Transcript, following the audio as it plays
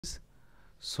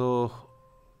So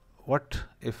what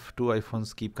if two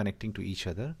iPhones keep connecting to each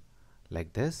other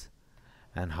like this,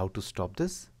 and how to stop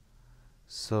this?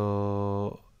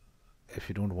 So if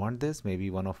you don't want this, maybe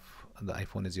one of the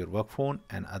iPhone is your work phone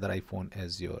and other iPhone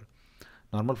is your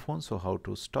normal phone. So how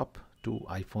to stop two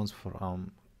iPhones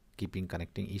from keeping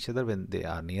connecting each other when they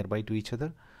are nearby to each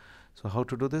other? So how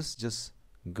to do this? Just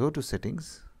go to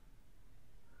settings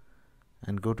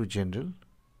and go to general.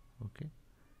 Okay,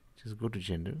 just go to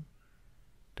general,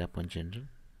 tap on general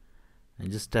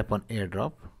and just tap on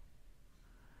airdrop.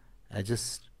 I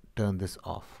just turn this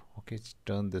off. Okay,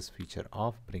 turn this feature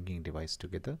off, bringing devices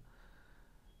together.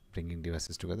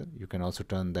 You can also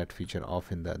turn that feature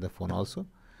off in the other phone also,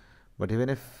 but even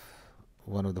if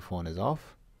one of the phone is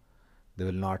off, they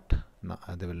will not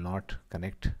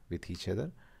connect with each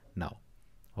other now.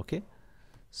 Okay,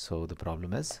 so the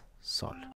problem is solved.